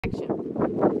Action.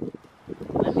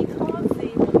 Let me call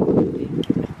Z.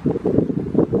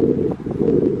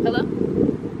 Hello?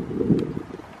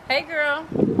 Hey girl.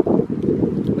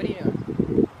 What are you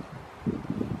doing?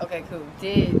 Okay, cool.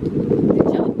 Did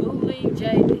your boo leave,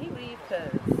 Jay? Did he leave?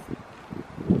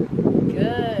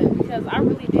 Good. Because I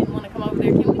really didn't want to come over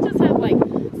there. Can we just have like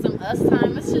some us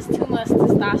time? It's just too much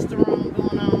testosterone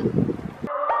going on.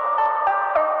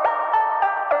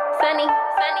 Sunny,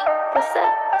 what's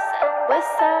up? What's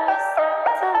up?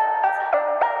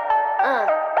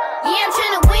 Yeah, I'm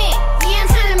tryna win. Yeah, I'm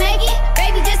tryna make it.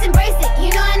 Baby, just embrace it.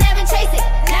 You know I never chase it.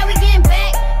 Now we getting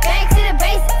back to the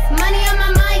basics. Money on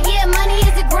my mind, yeah, money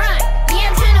is a grind.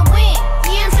 Yeah, I'm tryna win.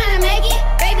 Yeah, I'm tryna make it.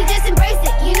 Baby, just embrace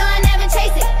it. You know I never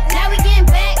chase it. Now we getting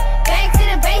back to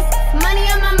the basics. Money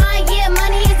on my mind, yeah,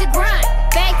 money is a grind.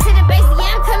 Back to the basics.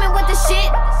 Yeah, I'm coming with the shit.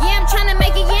 Yeah, I'm tryna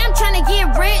make it. Yeah, I'm tryna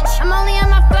get rich. I'm only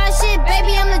on my fly shit,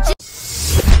 baby, I'm legit.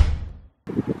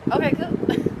 Okay, cool.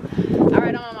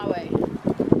 Alright, I'm on my way.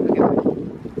 Okay.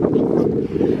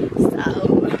 So,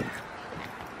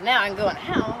 now I'm going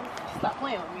home. Stop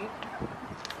playing with me.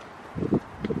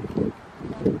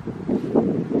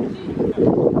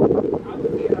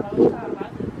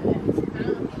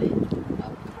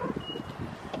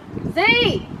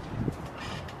 Z!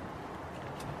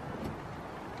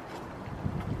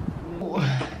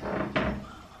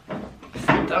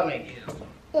 Stomach.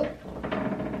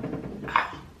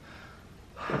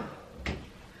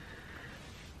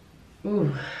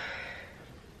 Ooh.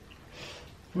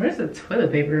 Where's the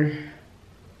toilet paper?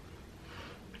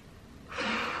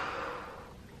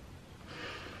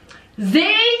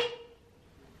 Z?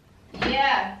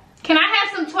 Yeah. Can I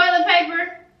have some toilet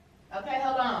paper? Okay,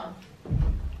 hold on.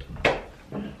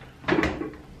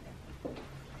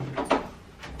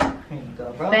 Here you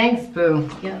go, bro. Thanks, boo.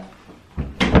 Yep.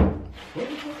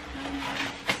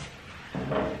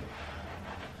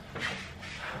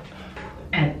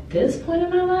 At this point in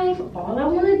my life, all I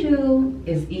want to do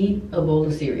is eat a bowl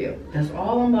of cereal. That's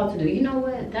all I'm about to do. You know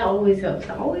what? That always helps.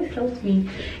 That always helps me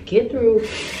get through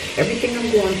everything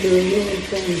I'm going through. You know what I'm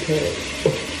saying?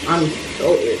 Because I'm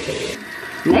so irritated.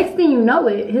 Next thing you know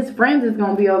it, his friends is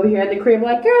going to be over here at the crib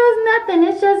like, girl, it's nothing.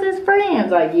 It's just his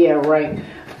friends. Like, yeah, right.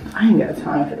 I ain't got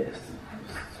time for this.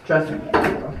 It's stressing me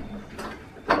out, bro.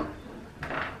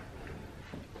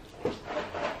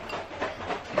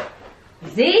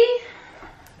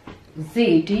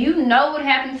 Z, do you know what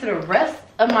happened to the rest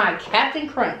of my Captain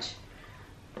Crunch?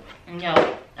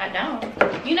 No, I don't.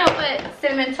 You know what?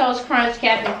 Cinnamon Toast Crunch,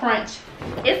 Captain Crunch,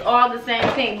 it's all the same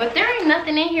thing. But there ain't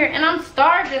nothing in here and I'm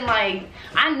starving. Like,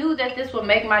 I knew that this would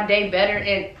make my day better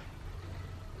and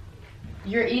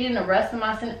you're eating the rest of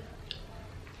my cinnamon.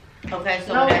 Okay,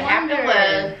 so No what happened wonder.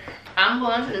 was, I'm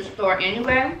going to the store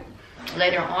anyway,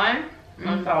 later on.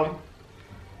 So,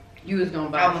 You was gonna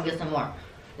buy I'm going to get some more.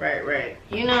 Right.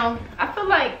 You know, I feel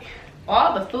like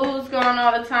all the food's gone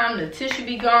all the time. The tissue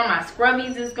be gone. My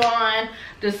scrubbies is gone.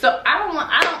 I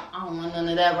don't want none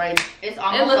of that. Right? It's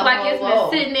almost It looks like it's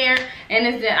bowl. been sitting there, and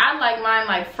I like mine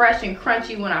like fresh and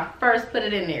crunchy when I first put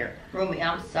it in there. Rumi,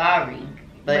 I'm sorry,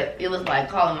 but it was like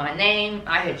calling my name.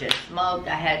 I had just smoked.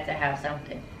 I had to have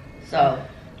something. So,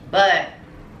 but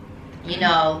you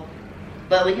know,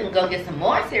 but we can go get some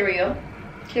more cereal.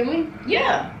 Can we?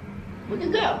 Yeah, we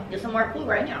can go get some more food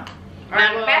right now. All right,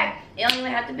 Matter of fact, it don't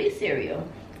even have to be cereal.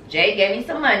 Jay gave me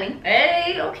some money.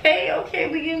 Hey, okay,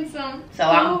 we getting some. So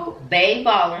I'm bae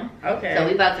balling. Okay. So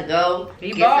we about to go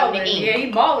He get something balling. to eat. Yeah,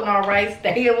 he balling all right.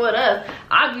 Staying with us.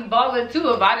 I'd be balling too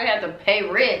if I didn't have to pay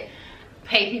rent,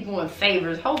 pay people in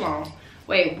favors. Hold on.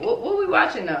 Wait, what we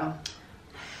watching now?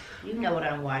 You know what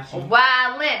I'm watching.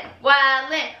 Wildin'.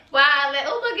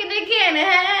 Oh, look at the cannon.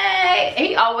 Hey.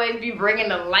 He always be bringing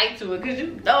the light to it because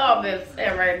you know I'm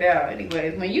upset right now.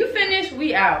 Anyways, when you finish,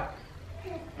 we out.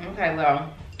 Okay,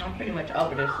 well, I'm pretty much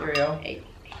over this cereal.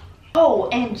 Oh,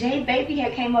 and Jay Baby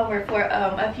had came over for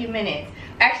a few minutes.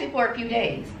 Actually, for a few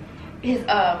days. His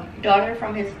daughter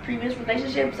from his previous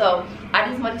relationship. So I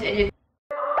just wanted to introduce.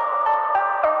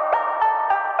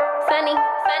 Sunny,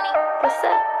 what's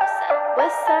up?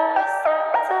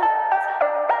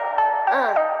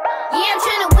 Yeah, I'm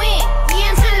tryna win. Yeah,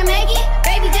 I'm tryna make it.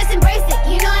 Baby, just embrace it.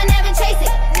 You know I never chase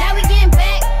it. Now we getting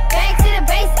back to the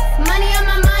basics. Money on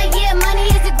my mind, yeah, money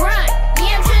is a grind.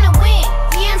 Yeah, I'm tryna win.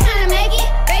 Yeah, I'm tryna make it.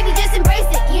 Baby, just embrace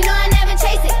it. You know I never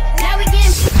chase it. Now we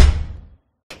getting.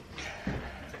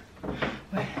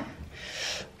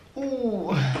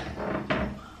 Ooh.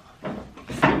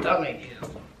 Stomach.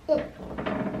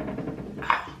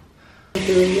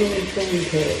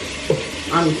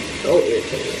 I'm so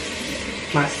irritated.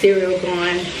 My cereal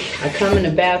gone. I come in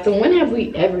the bathroom. When have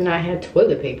we ever not had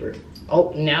toilet paper?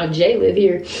 Oh, now Jay live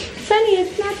here. Sonny,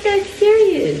 it's not that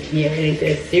serious. Yeah, it ain't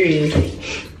that serious.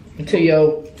 To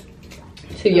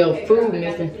your food,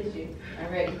 mister.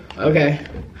 I'm ready. Okay.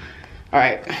 All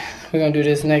right. We're gonna do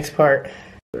this next part.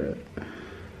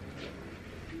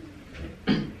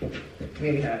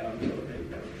 Maybe hide on a little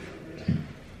bit.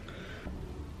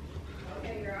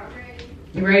 Okay, you're all ready.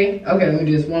 You ready? Okay, let me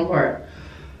do this one part.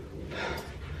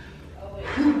 Oh, wait.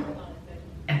 Hold on a second.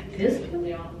 At this point?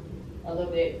 A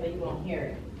little bit so you won't hear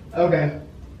it. Okay.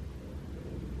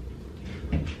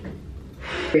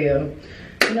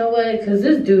 You know what? Because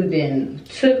this dude then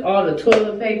took all the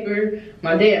toilet paper.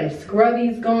 My damn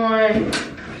scrubby's gone.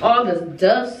 All this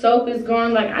Dove soap is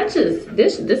gone. Like,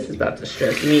 this is about to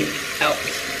stress me out.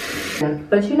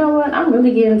 But you know what? I'm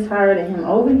really getting tired of him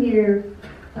over here.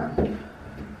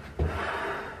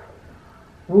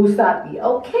 Woosaki,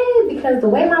 okay, because the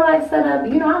way my life's set up,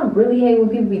 you know, I really hate when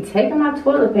people be taking my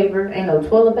toilet paper. Ain't no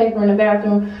toilet paper in the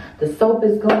bathroom. The soap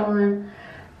is gone.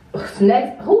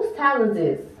 Next, whose towel is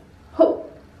this? Who?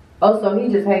 Oh, so he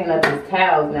just hanging up his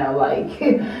towels now. Like,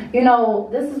 you know,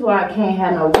 this is why I can't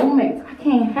have no roommates. I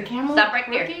can't have camera. Stop right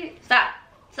there. Stop.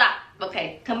 Stop.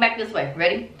 Okay, come back this way.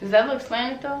 Ready? Does that look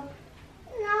slanted though?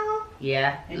 No.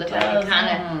 Yeah, it looks like does. it kind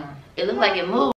of. It looks like it moved.